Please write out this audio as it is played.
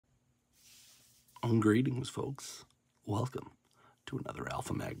Greetings, folks. Welcome to another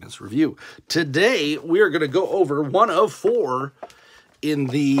Alpha Magnus review. Today, we are going to go over one of four in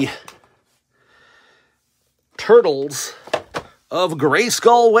the Turtles of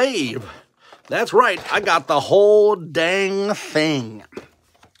Grayskull Wave. That's right, I got the whole dang thing.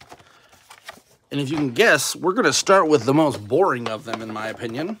 And if you can guess, we're going to start with the most boring of them, in my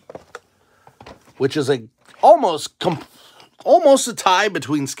opinion, which is almost a tie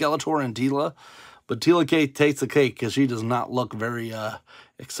between Skeletor and Teela. But Teela takes the cake because she does not look very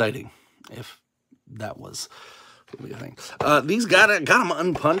exciting, if that was the thing. These got them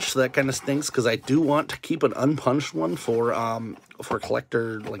unpunched, so that kind of stinks because I do want to keep an unpunched one for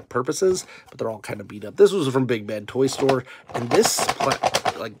collector purposes, but they're all kind of beat up. This was from Big Bad Toy Store, and this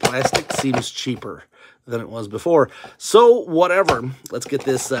plastic seems cheaper than it was before. So whatever, let's get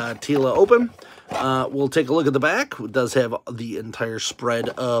this Teela open. We'll take a look at the back. It does have the entire spread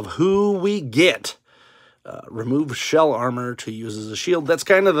of who we get. Remove shell armor to use as a shield. That's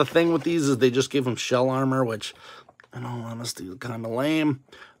kind of the thing with these, is they just give them shell armor, which, in all honesty, is kind of lame.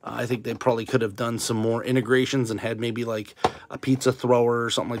 I think they probably could have done some more integrations and had maybe like a pizza thrower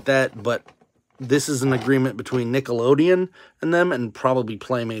or something like that, but this is an agreement between Nickelodeon and them, and probably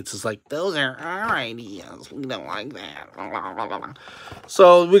Playmates is like, those are our ideas. We don't like that.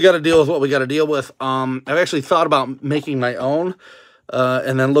 So we got to deal with what we got to deal with. I've actually thought about making my own,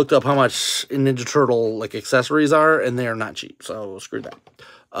 and then looked up how much Ninja Turtle accessories are, and they are not cheap. So screw that.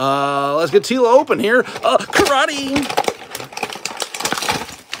 Let's get Teela open here. Karate.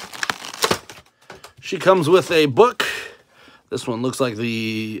 She comes with a book. This one looks like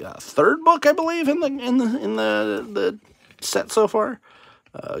the third book, I believe, in the set so far.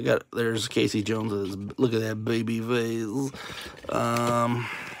 There's Casey Jones. Look at that baby face.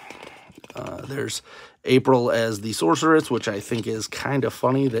 There's April as the sorceress, which I think is kind of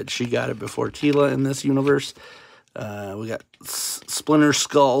funny that she got it before Teela in this universe. We got Splinter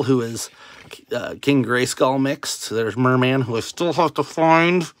Skull, who is King Grayskull mixed. There's Merman, who I still have to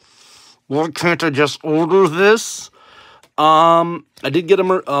find. Why can't I just order this? I did get a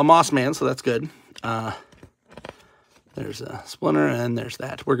Mossman, so that's good. There's a Splinter, and there's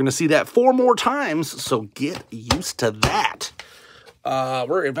that. We're going to see that 4 more times, so get used to that.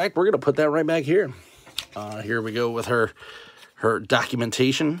 In fact, we're going to put that right back here. Here we go with her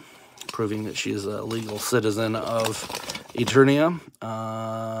documentation, proving that she is a legal citizen of Eternia.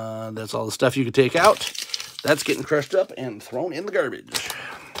 That's all the stuff you can take out. That's getting crushed up and thrown in the garbage.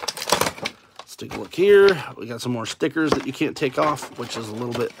 Take a look here. We got some more stickers that you can't take off, which is a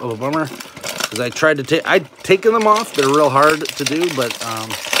little bit of a bummer, because I tried to take, I'd taken them off. They're real hard to do, but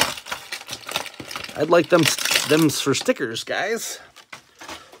I'd like them for stickers, guys.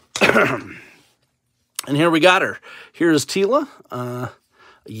 And here we got her. Here's Teela.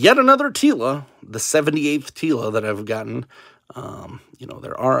 Yet another Teela, the 78th Teela that I've gotten. You know,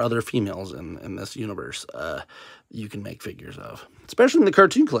 there are other females in this universe you can make figures of. Especially in the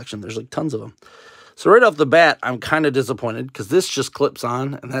cartoon collection, there's tons of them. So right off the bat, I'm kind of disappointed, because this just clips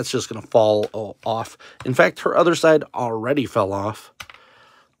on, and that's just going to fall off. In fact, her other side already fell off.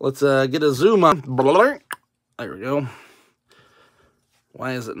 Let's get a zoom on. There we go.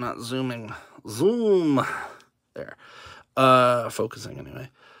 Why is it not zooming? Zoom. There. Focusing anyway.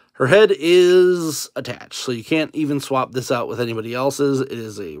 Her head is attached, so you can't even swap this out with anybody else's. It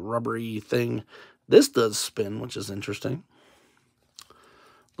is a rubbery thing. This does spin, which is interesting.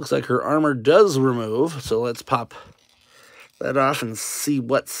 Looks like her armor does remove, so let's pop that off and see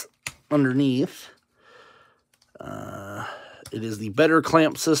what's underneath. It is the better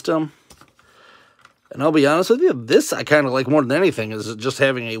clamp system. And I'll be honest with you, this I kind of like more than anything, is just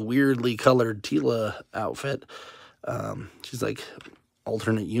having a weirdly colored Teela outfit. She's like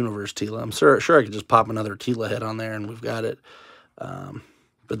alternate universe Teela. I'm sure I could just pop another Teela head on there and we've got it.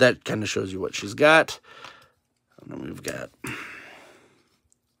 But that kind of shows you what she's got. And then we've got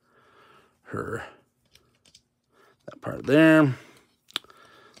that part there.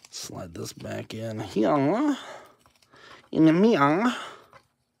 Slide this back in here. In the mirror.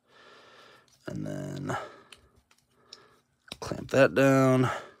 And then clamp that down.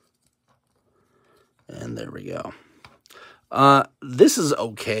 And there we go. This is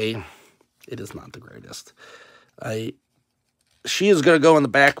okay. It is not the greatest. She is going to go in the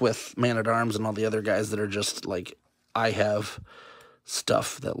back with Man-at-Arms and all the other guys that are just I have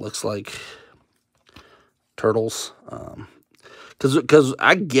stuff that looks like turtles. Because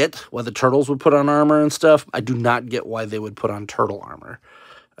I get why the turtles would put on armor and stuff. I do not get why they would put on turtle armor.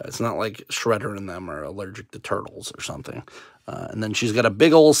 It's not like Shredder and them are allergic to turtles or something. And then she's got a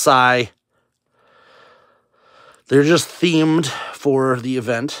big old sigh. They're just themed for the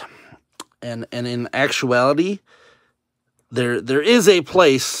event. And in actuality, there is a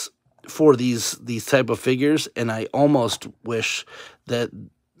place for these type of figures, and I almost wish that,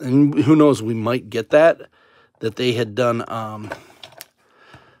 and who knows, we might get that they had done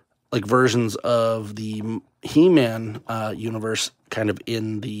like versions of the He-Man universe kind of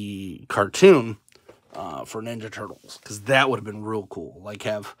in the cartoon for Ninja Turtles, because that would have been real cool. Like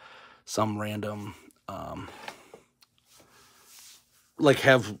have some random, like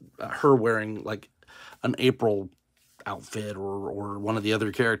have her wearing like an April outfit or one of the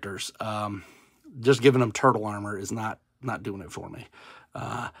other characters. Just giving them turtle armor is not doing it for me.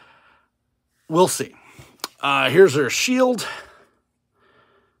 We'll see. Here's her shield,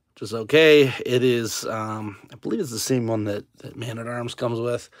 which is okay. It is, I believe it's the same one that Man-at-Arms comes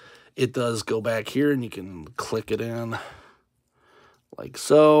with. It does go back here, and you can click it in like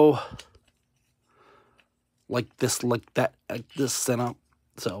so. Like this, like that, like this setup.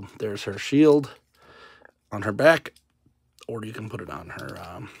 So there's her shield on her back, or you can put it on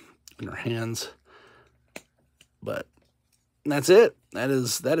her in her hands. But that's it. That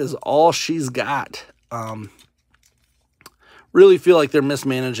is all she's got. Really feel like they're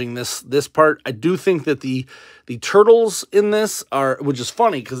mismanaging this part. I do think that the turtles in this are, which is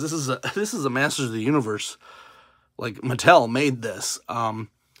funny because this is a Masters of the Universe. Like Mattel made this. The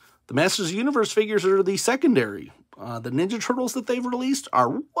Masters of the Universe figures are the secondary. The Ninja Turtles that they've released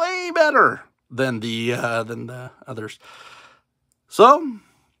are way better than the others. So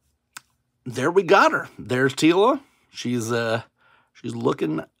there we got her. There's Teela. She's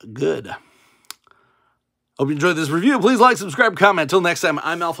looking good. Hope you enjoyed this review. Please like, subscribe, comment. Until next time,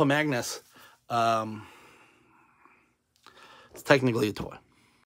 I'm Alpha Magnus. It's technically a toy.